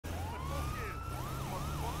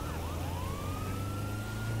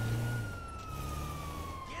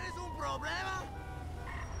problema?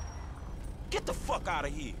 Get the fuck out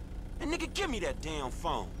of here. And nigga, give me that damn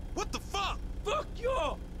phone. What the fuck? Fuck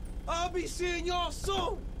y'all! I'll be seeing y'all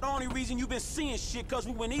soon! The only reason you been seeing shit cause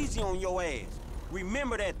we went easy on your ass.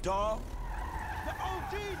 Remember that, dawg? The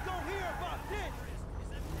OG's gonna hear about this!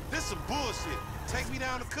 This some bullshit. Take me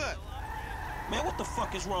down the cut. Man, what the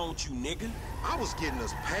fuck is wrong with you, nigga? I was getting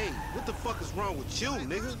us paid. What the fuck is wrong with you,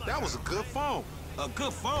 nigga? That was a good phone. A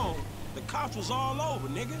good phone? The cops was all over,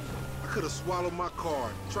 nigga. I could have swallowed my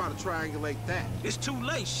card, trying to triangulate that. It's too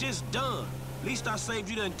late, shit's done. At least I saved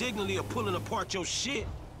you the indignity of pulling apart your shit.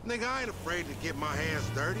 Nigga, I ain't afraid to get my hands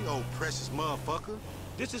dirty, old precious motherfucker.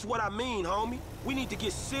 This is what I mean, homie. We need to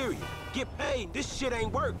get serious. Get paid. This shit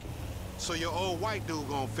ain't working. So your old white dude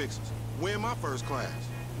gonna fix us. Win my first class.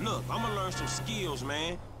 Look, I'm gonna learn some skills,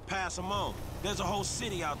 man. Pass them on. There's a whole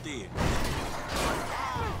city out there.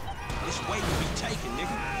 It's waiting to be taken,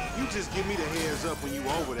 nigga. You just give me the heads up when you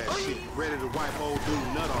over that shit, ready to wipe old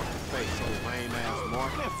dude nut off your face, old lame-ass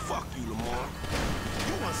Mark. Man, fuck you, Lamar.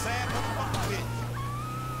 You one sad motherfucker, bitch.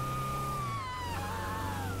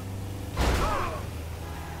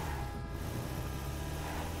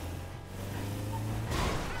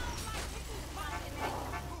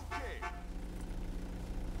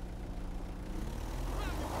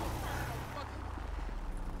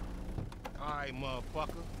 All right,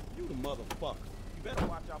 motherfucker. You the motherfucker. You better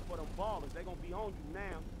watch out for them ballers. They gonna be on you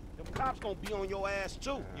now. Them cops gonna be on your ass,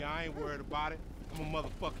 too. Yeah, I ain't worried about it. I'm a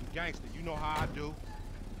motherfucking gangster. You know how I do.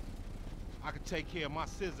 I can take care of my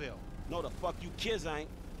sizzle. No, the fuck you kids ain't.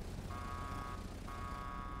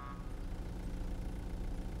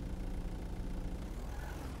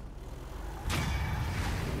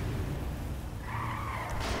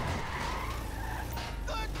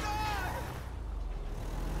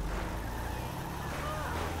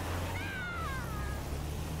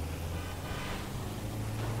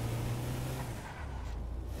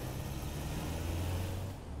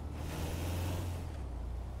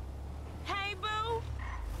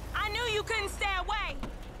 You couldn't stay away.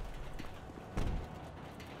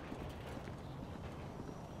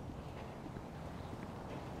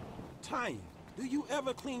 Tanya, do you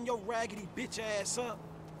ever clean your raggedy bitch ass up?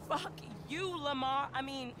 Fuck you, Lamar. I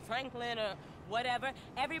mean, Franklin or whatever.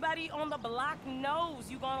 Everybody on the block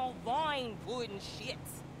knows you gone on Vinewood and shit.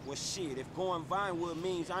 Well, shit, if going Vinewood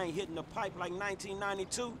means I ain't hitting the pipe like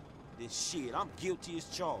 1992, then shit, I'm guilty as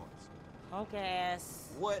charged. Punk ass.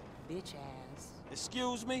 What? Bitch ass.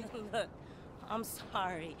 Excuse me? Look, I'm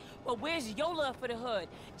sorry, but where's your love for the hood?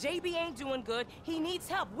 JB ain't doing good. He needs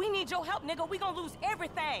help. We need your help, nigga. We gonna lose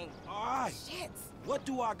everything. All right. Shit. What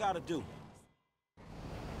do I gotta do?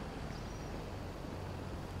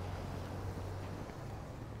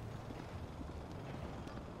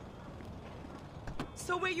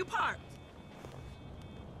 So where you parked?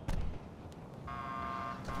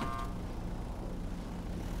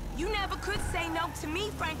 You never could say no to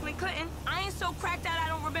me, Franklin Clinton. I ain't so cracked out I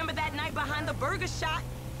don't remember that night behind the burger shop.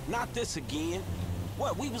 Not this again.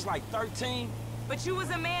 What, we was like 13? But you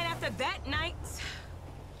was a man after that night.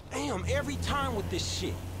 Damn, every time with this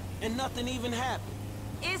shit. And nothing even happened.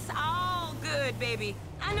 It's all good, baby.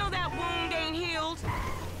 I know that wound ain't healed.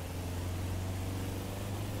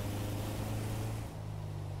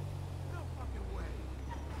 No fucking way.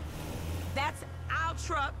 That's our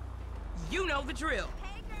truck. You know the drill.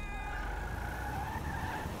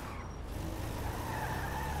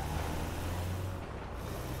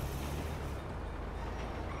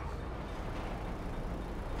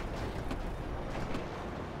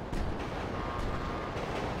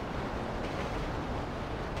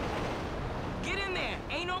 Get in there.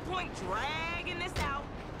 Ain't no point dragging this out.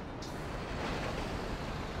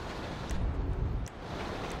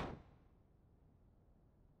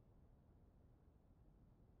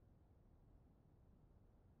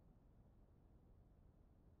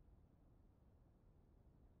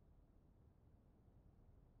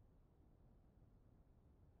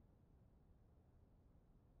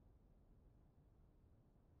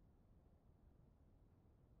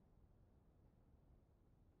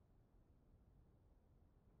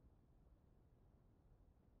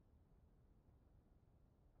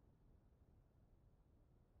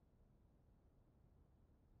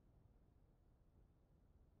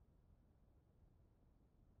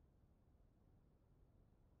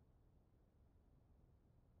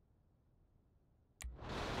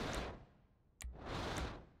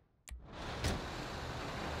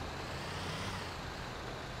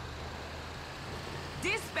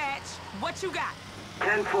 Dispatch, what you got?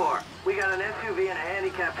 10-4. We got an SUV in a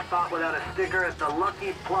handicapped spot without a sticker at the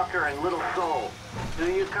Lucky Plucker in Little Seoul.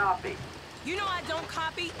 Do you copy? You know I don't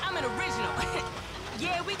copy. I'm an original.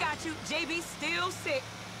 Yeah, we got you. JB's still sick.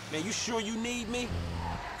 Man, you sure you need me?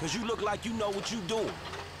 Cause you look like you know what you doing.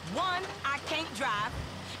 One, I can't drive.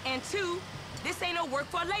 And two, this ain't no work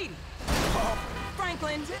for a lady.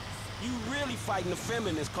 Franklin, You really fighting the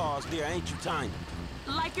feminist cause there, ain't you, Tanya?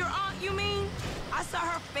 like your aunt, you mean? I saw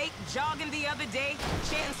her fake jogging the other day,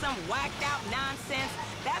 chanting some whacked out nonsense.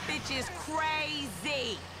 That bitch is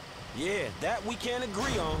crazy. Yeah, that we can't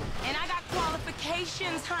agree on. And I got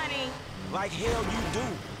qualifications, honey. Like hell you do.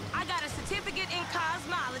 I got a certificate in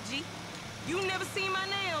cosmology. You never seen my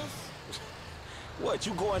nails. What,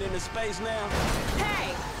 you going into space now?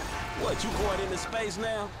 Hey, What, you going into space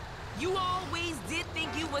now? you always did think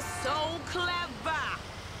you were so clever.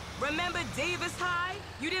 Remember Davis High?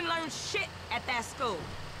 You didn't learn shit at that school.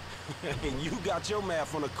 And you got your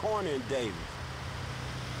math on the corner in Davis.